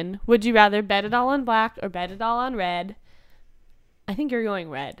spin, would you rather bet it all on black or bet it all on red? I think you're going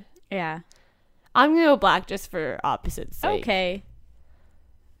red. Yeah. I'm going to go black just for opposite's sake. Okay.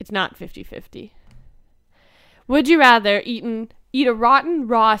 It's not 50-50. Would you rather eat a rotten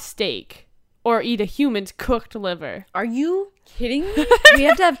raw steak or eat a human's cooked liver? Are you kidding me? We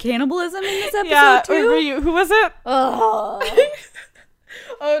have to have cannibalism in this episode Yeah, too? who was it? Oh.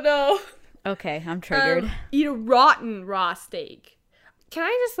 Oh no. Okay, I'm triggered. Eat a rotten raw steak. Can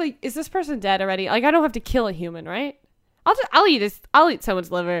I just like? Is this person dead already? Like, I don't have to kill a human, right? I'll eat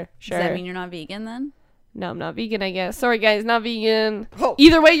someone's liver. Sure. Does that mean you're not vegan then? No, I'm not vegan. I guess. Sorry, guys, not vegan. Oh.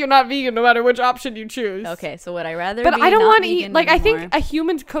 Either way, you're not vegan, no matter which option you choose. Okay, so would I rather? But be I don't not want to eat. vegan Like, I anymore? think a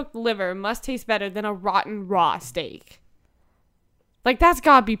human's cooked liver must taste better than a rotten raw steak. Like, that's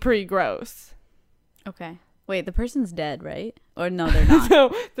gotta be pretty gross. Okay. Wait, the person's dead, right? Or no, they're not.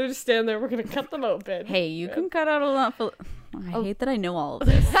 So they're just standing there. We're gonna cut them open. Hey, you can cut out a lot. I Oh. hate that I know all of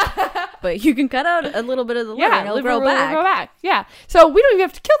this, but you can cut out a little bit of the liver and it'll liver grow will back. grow back. Yeah. So we don't even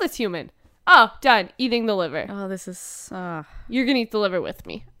have to kill this human. Oh, done. Eating the liver. Oh, this is. You're gonna eat the liver with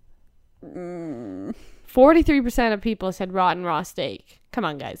me. 43% of people said rotten raw steak. Come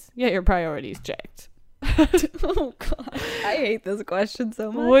on, guys. Get your priorities checked. Oh God, I hate this question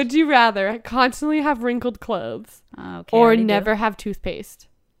so much. Would you rather constantly have wrinkled clothes Okay, I or already do. never have toothpaste?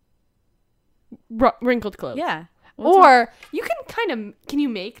 Wrinkled clothes. Yeah. Or you can you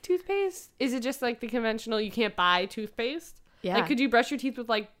make toothpaste? Is it just like the conventional, you can't buy toothpaste? Yeah. Like, could you brush your teeth with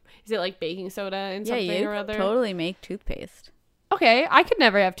like, is it like baking soda and Yeah, something you or can other? totally make toothpaste. Okay, I could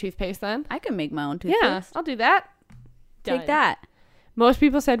never have toothpaste then. I can make my own toothpaste. Yeah, I'll do that. Take Done. that. Most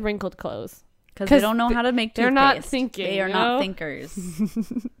people said wrinkled clothes. Because they don't know how to make toothpaste. they're not thinking, They are you not know? thinkers.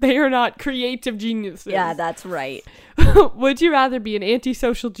 They are not creative geniuses. Yeah, that's right. Would you rather be an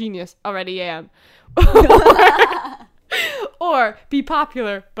antisocial genius? Already am. Or be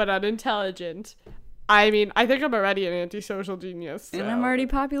popular but unintelligent? I mean, I think I'm already an antisocial genius. And so. I'm already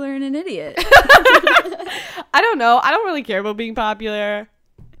popular and an idiot. I don't know. I don't really care about being popular.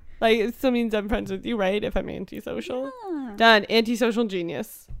 Like, it still means I'm friends with you, right? If I'm antisocial. Yeah. Done. Antisocial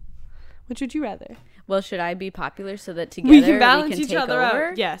genius. Which would you rather? Well, should I be popular so that together We can balance each take other over?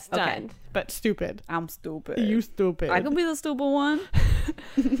 out. Yes, done. Okay. But stupid. I'm stupid. You stupid. I can be the stupid one.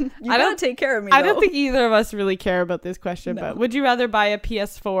 You I gotta don't- take care of me. I don't though. think either of us really care about this question, No. but would you rather buy a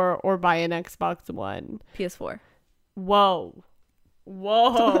PS4 or buy an Xbox One? PS4. Whoa.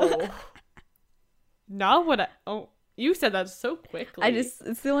 Whoa. Not what I... Oh, you said that so quickly. It's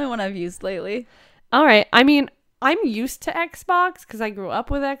the only one I've used lately. All right. I mean, I'm used to Xbox because I grew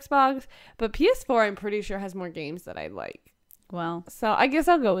up with Xbox, but PS4 I'm pretty sure has more games that I like. Well, So I guess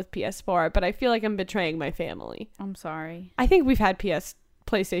I'll go with PS4, but I feel like I'm betraying my family. I'm sorry. I think we've had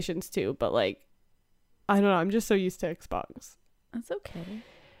PlayStations too, but like, I don't know. I'm just so used to Xbox. That's okay.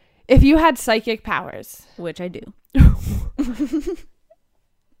 If you had psychic powers, Which I do.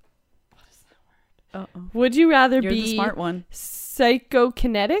 Uh-oh. would you rather You're be the smart one.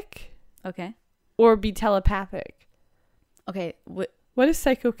 psychokinetic Okay. or be telepathic? Okay. What is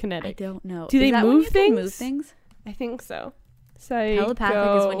psychokinetic? I don't know. Do Is they that when move you can things? Move things? I think so.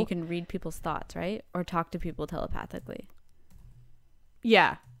 Telepathic is when you can read people's thoughts, right? Or talk to people telepathically.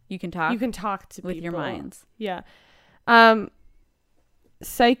 Yeah. You can talk. You can talk to with your people. minds. Yeah.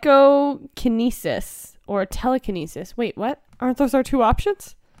 Psychokinesis or telekinesis. Wait, what? Aren't those our two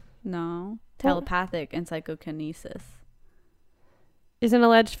options? No. Telepathic and psychokinesis. Is an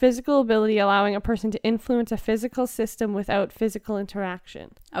alleged physical ability allowing a person to influence a physical system without physical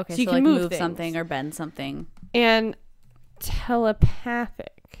interaction. Okay, So so, you can like move move things. something or bend something. And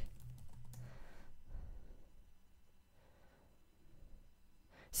telepathic.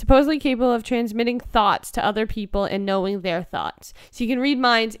 Supposedly capable of transmitting thoughts to other people and knowing their thoughts. So you can read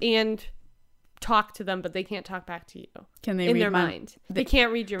minds and talk to them, but they can't talk back to you. Can they in read their my mind? They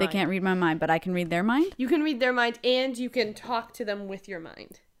can't read your They mind. can't read my mind, but I can read their mind? You can read their mind and you can talk to them with your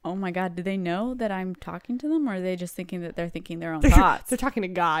mind. Oh my god, do they know that I'm talking to them, or are they just thinking that they're thinking their own thoughts? They're talking to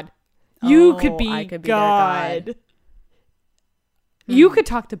God. You Oh, could be I could be God. their God. You could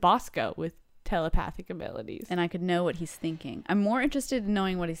talk to Bosco with telepathic abilities. And I could know what he's thinking. I'm more interested in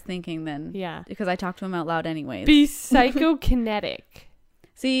knowing what he's thinking than Yeah. because I talk to him out loud anyways. Be psychokinetic.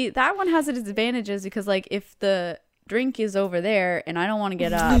 See, that one has its advantages because like if the drink is over there and I don't want to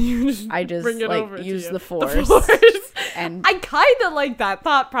get up, I just Bring it over like to use you. the force. And I kind of like that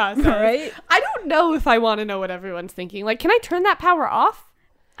thought process. Right? I don't know if I want to know what everyone's thinking. Like, can I turn that power off?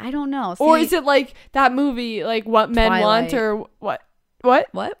 I don't know. Or See, is it like that movie, like What Men Want Twilight. or what? What?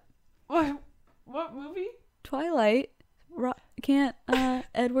 what? movie? Twilight. Can't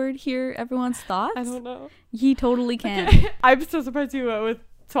Edward hear everyone's thoughts? I don't know. He totally can. I'm so surprised you went with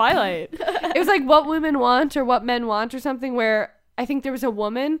Twilight. It was like What Women Want or What Men Want or something where I think there was a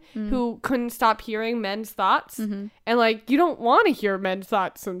woman who couldn't stop hearing men's thoughts. And like, you don't want to hear men's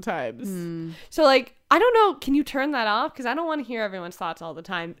thoughts sometimes. So like, I don't know. Can you turn that off? Because I don't want to hear everyone's thoughts all the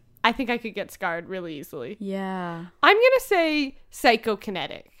time. I think I could get scarred really easily. Yeah. I'm going to say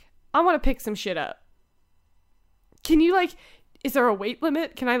psychokinetic. I want to pick some shit up. Can you like, is there a weight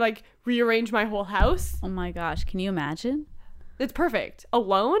limit? Can I like rearrange my whole house? Oh my gosh. Can you imagine? It's perfect.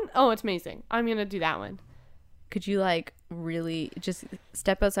 Alone? Oh, it's amazing. I'm going to do that one. Could you like really just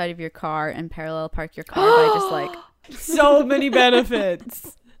step outside of your car and parallel park your car by just like So many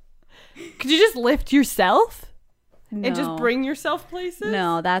benefits. Could you just lift yourself and just No. bring yourself places?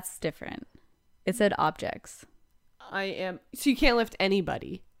 No, that's different. It said objects. I am. So you can't lift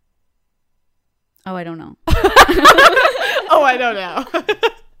anybody. Oh, I don't know. Oh, I don't know.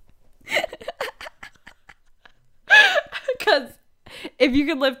 Because if you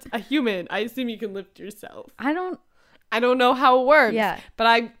can lift a human, I assume you can lift yourself. I don't. I don't know how it works. Yeah. But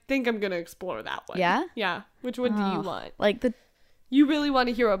I think I'm going to explore that one. Yeah? Yeah. Which one do you Oh, want? like the. You really want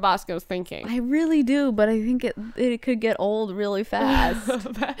to hear what Bosco's thinking. I really do, but I think it could get old really fast.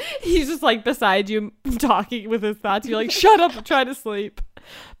 He's just like beside you talking with his thoughts. You're like, shut up and try to sleep.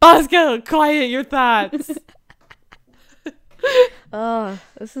 Bosco, quiet your thoughts. Oh,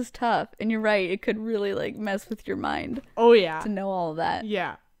 this is tough. And you're right. It could really like mess with your mind Oh, yeah. to know all of that.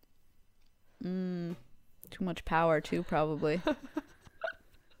 Yeah. Too much power too, probably.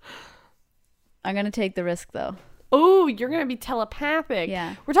 I'm going to take the risk though. Oh, you're going to be telepathic.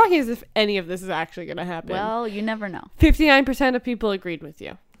 Yeah. We're talking as if any of this is actually going to happen. Well, you never know. 59% of people agreed with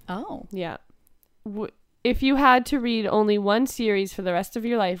you. Oh. Yeah. If you had to read only one series for the rest of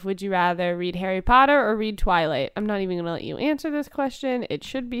your life, would you rather read Harry Potter or read Twilight? I'm not even going to let you answer this question. It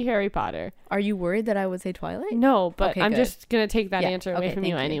should be Harry Potter. Are you worried that I would say Twilight? No, but Okay, I'm good. just going to take that Yeah, answer away okay, from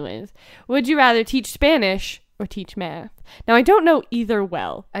thank you you. anyways. Would you rather teach Spanish or teach math? Now, I don't know either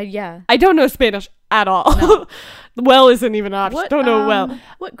well. Yeah. I don't know Spanish at all. No. Well isn't even an option. Don't know well.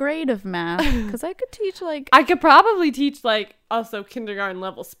 What grade of math? Because I could teach like I could probably teach like also kindergarten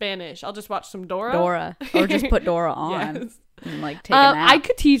level Spanish. I'll just watch some Dora. Dora, or just put Dora on Yes. and like take a nap. I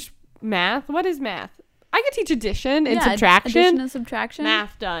could teach math. What is math? I could teach addition and Yeah, subtraction. Addition and subtraction.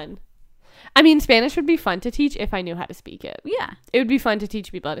 Math done. I mean, Spanish would be fun to teach if I knew how to speak it. Yeah. It would be fun to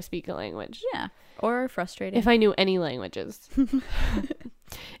teach people how to speak a language. Yeah. Or frustrating. If I knew any languages.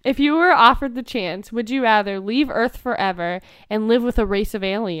 If you were offered the chance, would you rather leave Earth forever and live with a race of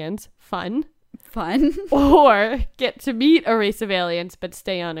aliens, fun, Fun. or get to meet a race of aliens but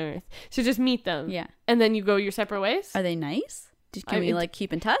stay on Earth? So just meet them. Yeah. And then you go your separate ways? Are they nice? Can we like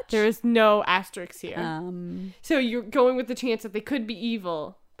keep in touch? There is no asterisks here. Um. So you're going with the chance that they could be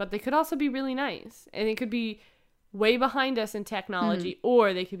evil, but they could also be really nice. And they could be way behind us in technology,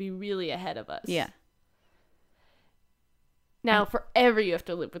 or they could be really ahead of us. Yeah. Now, forever you have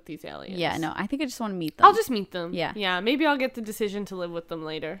to live with these aliens. Yeah. No. I think I just want to meet them. I'll just meet them. Yeah. Yeah. Maybe I'll get the decision to live with them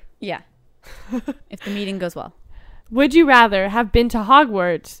later. Yeah. If the meeting goes well. Would you rather have been to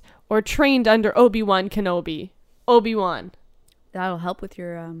Hogwarts or trained under Obi-Wan Kenobi? Obi-Wan. That'll help with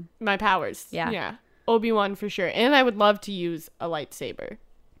your My powers. Yeah. Yeah. Obi-Wan for sure. And I would love to use a lightsaber.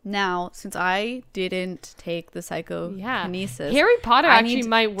 Now, since I didn't take the psychokinesis, Harry Potter I actually need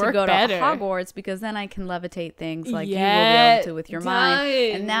might work to go better. to Hogwarts because then I can levitate things like you will be Yeah, able to with your mind.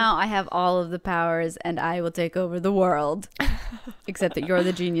 And now I have all of the powers and I will take over the world. Except that you're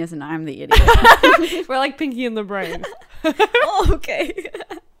the genius and I'm the idiot. We're like Pinky and the Brain. Oh, okay.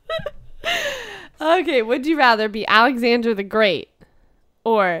 Okay, would you rather be Alexander the Great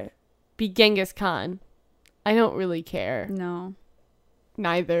or be Genghis Khan? I don't really care. No.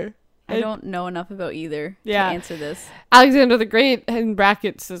 Neither. I don't know enough about either to Yeah. answer this. Alexander the Great in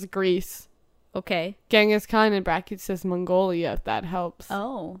brackets says Greece. Okay. Genghis Khan in brackets says Mongolia, if that helps.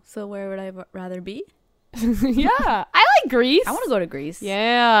 Oh, so where would I rather be? Yeah, I like Greece. I want to go to Greece.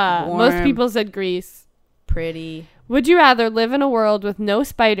 Yeah, most Warm. people said Greece. Pretty. Would you rather live in a world with no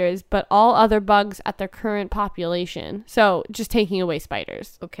spiders but all other bugs at their current population? So just taking away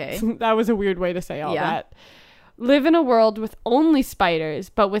spiders. Okay. That was a weird way to say all Yeah. that. Live in a world with only spiders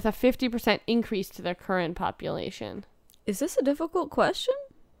but with a 50% increase to their current population. Is this a difficult question?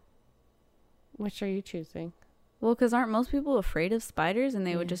 Which are you choosing? Well, because aren't most people afraid of spiders and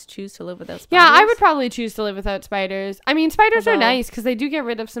they would just choose to live without spiders? Yeah, I would probably choose to live without spiders. I mean, spiders are Although- nice because they do get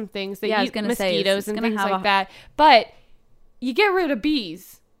rid of some things. They Yeah, I was eat gonna say, it's mosquitoes and gonna things have like a- that. But you get rid of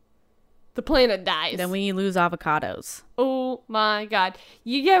bees, the planet dies. Then we lose avocados. Oh my god.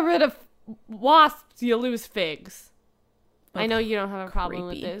 You get rid of wasps, you lose figs. I know you don't have a problem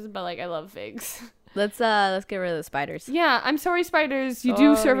with creepy. this, but like I love figs. Let's get rid of the spiders. Yeah, I'm sorry, spiders. You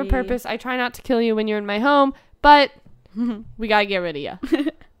do serve a Sorry. purpose. I try not to kill you when you're in my home, but we gotta get rid of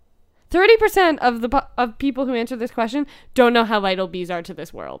you. 30% of people who answer this question don't know how vital bees are to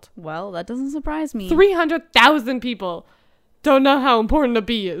this world. Well, that doesn't surprise me. 300,000 people don't know how important a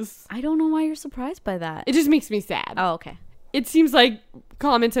bee is. I don't know why you're surprised by that. It just makes me sad. Oh, okay. It seems like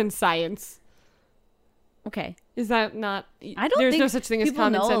common sense science. Okay. Is that not? I don't There's think no such thing as people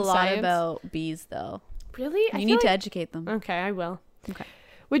common know sense a lot science. about bees, though. Really? I You feel need to like- educate them. Okay, I will. Okay.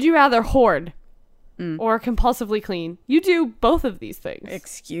 Would you rather hoard Mm. or compulsively clean? You do both of these things.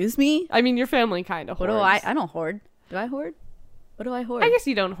 Excuse me? I mean, your family kind of What hoards. do I don't hoard. Do I hoard? What do I hoard? I guess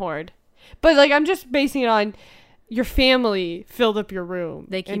you don't hoard. But like, I'm just basing it on your family filled up your room.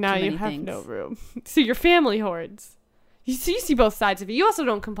 They keep and now too you many have things. no room. So your family hoards. You see both sides of it. You also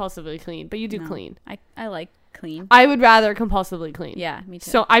don't compulsively clean, but you do No. clean. I like clean. I would rather compulsively clean. Yeah, me too.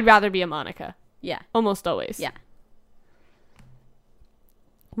 So I'd rather be a Monica. yeah. Almost always. Yeah.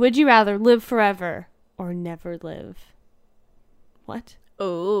 Would you rather live forever or never live? What?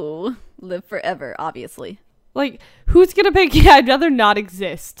 Oh, live forever, obviously. Like, who's gonna pick? Yeah, I'd rather not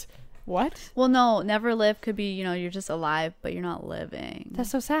exist. What? Well, no, never live could be, you're just alive, but you're not living. That's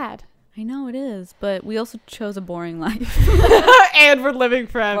so sad. I know it is, but we also chose a boring life. And we're living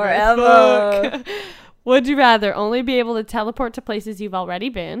forever. Forever. Fuck. Would you rather only be able to teleport to places you've already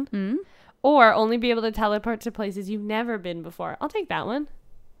been, Hmm? or only be able to teleport to places you've never been before? I'll take that one.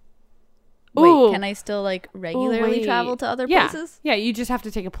 Wait, Ooh. can I still regularly wait. travel to other Yeah. places? Yeah, you just have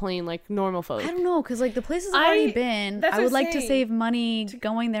to take a plane like normal folk. I don't know, because the places I've already been, that's I what would I'm like to saying. save money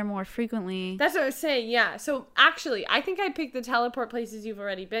going there more frequently. That's what I was saying, yeah. So actually, I think I'd pick the teleport places you've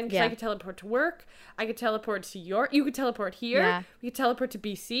already been because Yeah. I could teleport to work. I could teleport to York. You could teleport here. Yeah. We could teleport to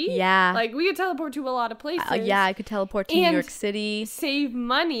BC. Yeah. Like, we could teleport to a lot of places. Yeah, I could teleport to New And York City. Save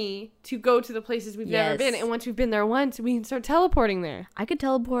money to go to the places we've never been. Yes. And once we've been there once, we can start teleporting there. I could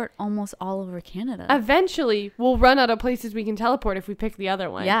teleport almost all over Canada. Eventually, we'll run out of places we can teleport if we pick the other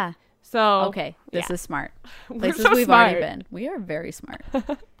one. Yeah. So. Okay, this yeah. is smart. We're Places so we've smart. already been. We are very smart.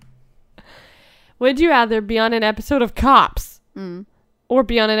 Would you rather be on an episode of Cops Mm. or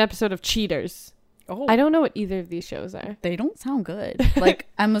be on an episode of Cheaters? Oh, I don't know what either of these shows are. they don't sound good.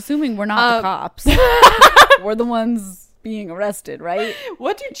 I'm assuming we're not the cops. We're the ones being arrested, right?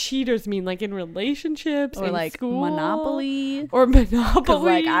 What do cheaters mean? Like in relationships, Or in school? Monopoly. Or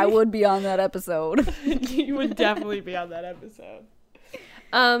Monopoly? Because I would be on that episode. You would definitely be on that episode.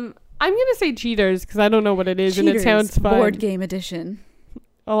 I'm gonna say cheaters because I don't know what it is and it Cheaters, sounds fun. Board game edition.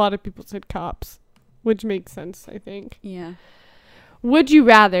 A lot of people said cops, which makes sense, I think. Yeah. Would you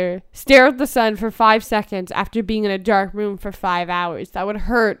rather stare at the sun for 5 seconds after being in a dark room for 5 hours? That would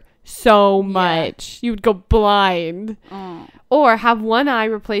hurt so much. You would go blind. Oh. Or have one eye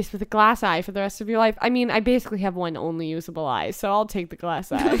replaced with a glass eye for the rest of your life. I mean, I basically have one only usable eye, so I'll take the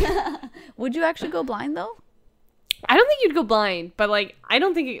glass eye. Would you actually go blind though? I don't think you'd go blind, but I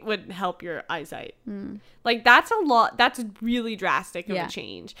don't think it would help your eyesight. That's a lot. That's really drastic of Yeah. a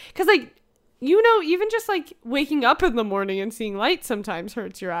change. Because you know, even just like waking up in the morning and seeing light sometimes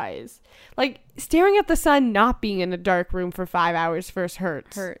hurts your eyes. Like staring at the sun, not being in a dark room for 5 hours first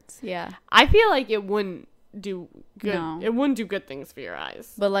hurts. Yeah. I feel like it wouldn't do good. No. It wouldn't do good things for your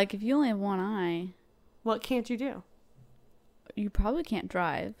eyes. But like if you only have one eye, What can't you do? you probably can't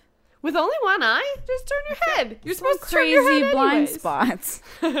drive. With only one eye? Just turn your head. You're supposed to turn your Crazy head blind anyways. spots.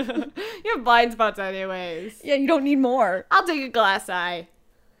 You have blind spots anyways. Yeah, you don't need more. I'll take a glass eye.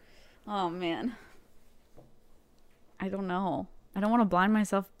 Oh man. I don't know. I don't want to blind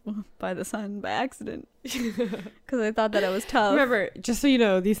myself by the sun by accident. Because I thought that it was tough. Remember, just so you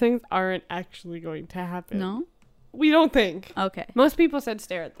know, these things aren't actually going to happen. No? We don't think. Okay. Most people said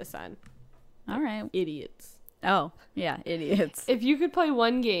stare at the sun. All right. Idiots. Oh, yeah, idiots. If you could play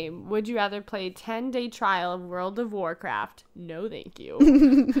one game, would you rather play 10-day trial of World of Warcraft? No, thank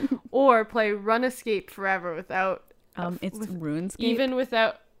you. Or play Run Escape forever without... It's RuneScape. Even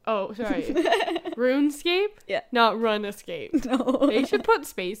without... Oh, sorry. RuneScape? Yeah. Not Run Escape. No. They should put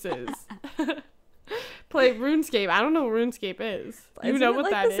spaces. Play RuneScape. I don't know what RuneScape is. You know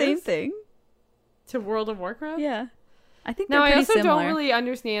what that is? the same thing. To World of Warcraft? Yeah. I think Now, they're I pretty also similar. don't really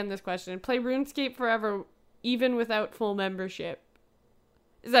understand this question. Play RuneScape forever even without full membership.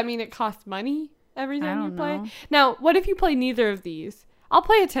 Does that mean it costs money every time you play? know. Now, what if you play neither of these? I'll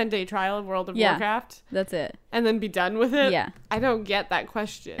play a 10-day trial of World of Warcraft That's it. and then be done with it. Yeah. I don't get that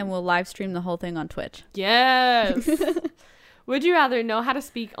question. And we'll live stream the whole thing on Twitch. Yes. Would you rather know how to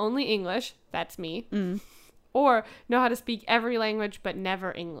speak only English? That's me. Or know how to speak every language but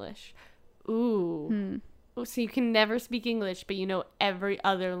never English? Ooh. So you can never speak English, but you know every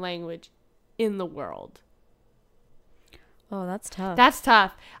other language in the world. Oh, that's tough. That's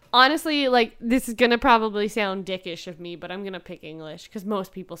tough. Honestly, like, this is going to probably sound dickish of me, but I'm going to pick English because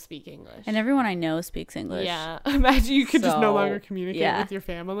most people speak English. And everyone I know speaks English. Yeah. Imagine you could just no So, longer communicate yeah. with your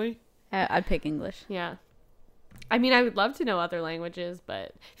family. I'd pick English. Yeah. I mean, I would love to know other languages,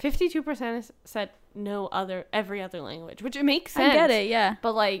 but 52% said every other language, which it makes sense. I get it, yeah.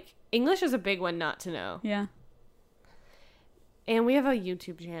 But, like, English is a big one not to know. Yeah. And we have a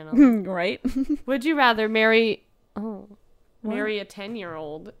YouTube channel. Right? Would you rather marry a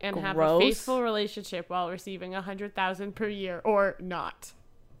 10-year-old and have a Gross. faithful relationship while receiving $100,000 per year or not?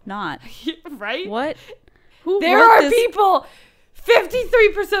 Not. Right? What? Who There wrote are this people.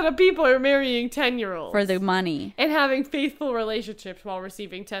 53% of people are marrying 10-year-olds. for the money? And having faithful relationships while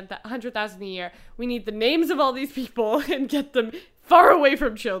receiving $100,000 a year. We need the names of all these people and get them far away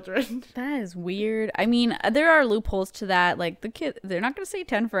from children. That is weird. I mean, there are loopholes to that. Like, the kid, they're not going to say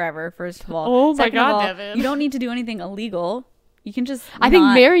 10 forever, first of all. Oh my Second of God, all, Devin. You don't need to do anything illegal. You can just I think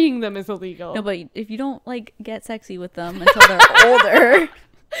not- marrying them is illegal. No, but if you don't, like, get sexy with them until they're older.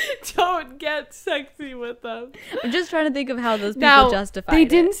 Don't get sexy with them. I'm just trying to think of how those people Now, justify they it.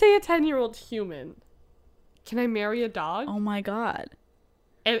 didn't say a 10-year-old human. Can I marry a dog? Oh my God.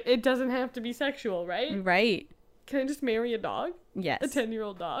 It doesn't have to be sexual, right? Right. Can I just marry a dog? Yes. A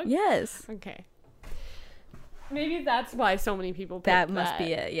 10-year-old dog? Yes. Okay. Maybe that's why so many people pick That must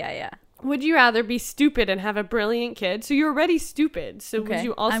be it. Yeah, yeah. Would you rather be stupid and have a brilliant kid? So you're already stupid. So would Okay.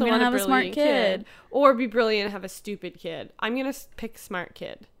 you also I'm gonna want have a a smart brilliant kid. Or be brilliant and have a stupid kid? I'm going to pick smart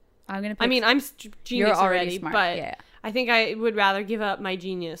kid. I'm going to I mean, I'm genius You're already already, smart, but yeah. I think I would rather give up my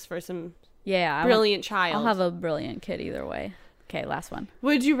genius for some yeah, brilliant child. I'll have a brilliant kid either way. Okay, last one.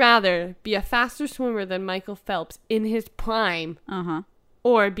 Would you rather be a faster swimmer than Michael Phelps in his prime Uh-huh.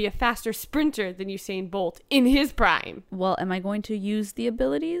 or be a faster sprinter than Usain Bolt in his prime? Well, am I going to use the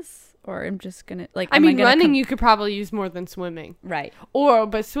abilities? Or I'm just going to, like, I am mean, gonna running you could probably use more than swimming. Right.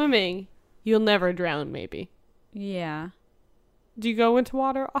 But swimming, you'll never drown, maybe. Yeah. Do you go into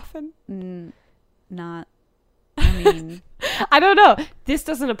water often? Not. I mean, I don't know. This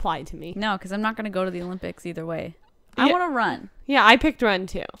doesn't apply to me. no, because I'm not going to go to the Olympics either way. I Yeah. want to run. Yeah, I picked run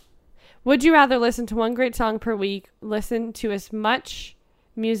too. Would you rather listen to one great song per week, listen to as much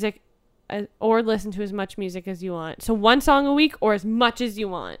music, or listen to as much music as you want? So one song a week or as much as you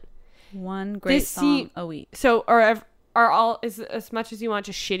want? One great song a week. So, is as much as you want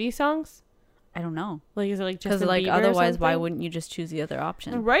just shitty songs? I don't know. Like, is it like Because, Justin like, Bieber or otherwise, why something? wouldn't you just choose the other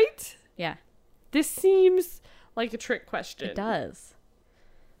option? Right? Yeah, This seems like a trick question. it does.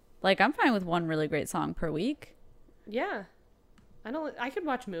 Like, I'm fine with one really great song per week. Yeah. I could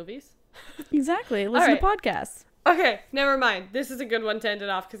watch movies. Exactly. Listen to podcasts. Okay, never mind. This is a good one to end it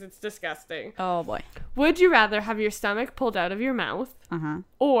off because it's disgusting. Oh, boy. Would you rather have your stomach pulled out of your mouth Uh-huh.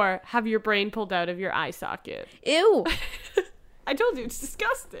 or have your brain pulled out of your eye socket? Ew. I told you, it's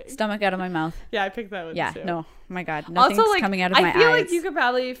disgusting. Stomach out of my mouth. Yeah, I picked that one Yeah, too. no. My God. Nothing's Also, like, coming out of my I feel eyes. like you could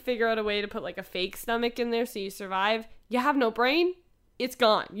probably figure out a way to put like a fake stomach in there so you survive. You have no brain. it's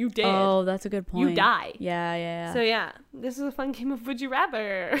gone. You did. Oh, that's a good point. You die. Yeah. So yeah, this is a fun game of Would You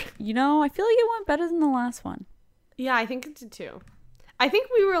Rather. You know, I feel like it went better than the last one. Yeah, I think it did too. I think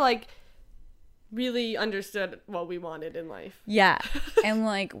we were like really understood what we wanted in life. Yeah. And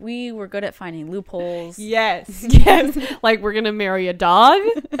like we were good at finding loopholes. Yes. Like we're gonna marry a dog.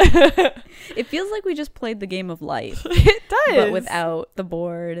 It feels like we just played the game of life. It does. But without the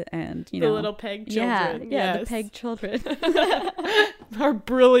board and, you know. The little peg children. Yeah, yes. the peg children. Our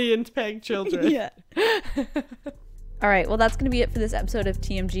brilliant peg children. Yeah. All right, well, that's going to be it for this episode of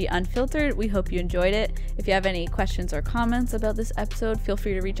TMG Unfiltered. We hope you enjoyed it. If you have any questions or comments about this episode, feel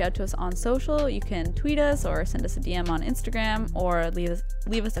free to reach out to us on social. You can tweet us or send us a DM on Instagram or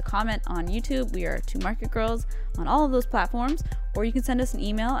leave us a comment on YouTube. We are Two Market Girls on all of those platforms. Or you can send us an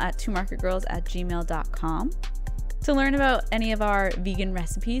email at twomarketgirls@gmail.com. To learn about any of our vegan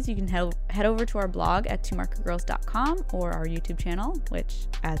recipes, you can head over to our blog at twomarketgirls.com or our YouTube channel, which,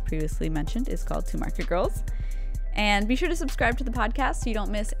 as previously mentioned, is called Two Market Girls. And be sure to subscribe to the podcast so you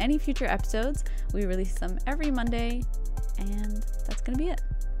don't miss any future episodes. We release them every Monday, and that's going to be it.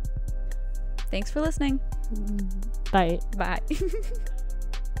 Thanks for listening. Bye. Bye.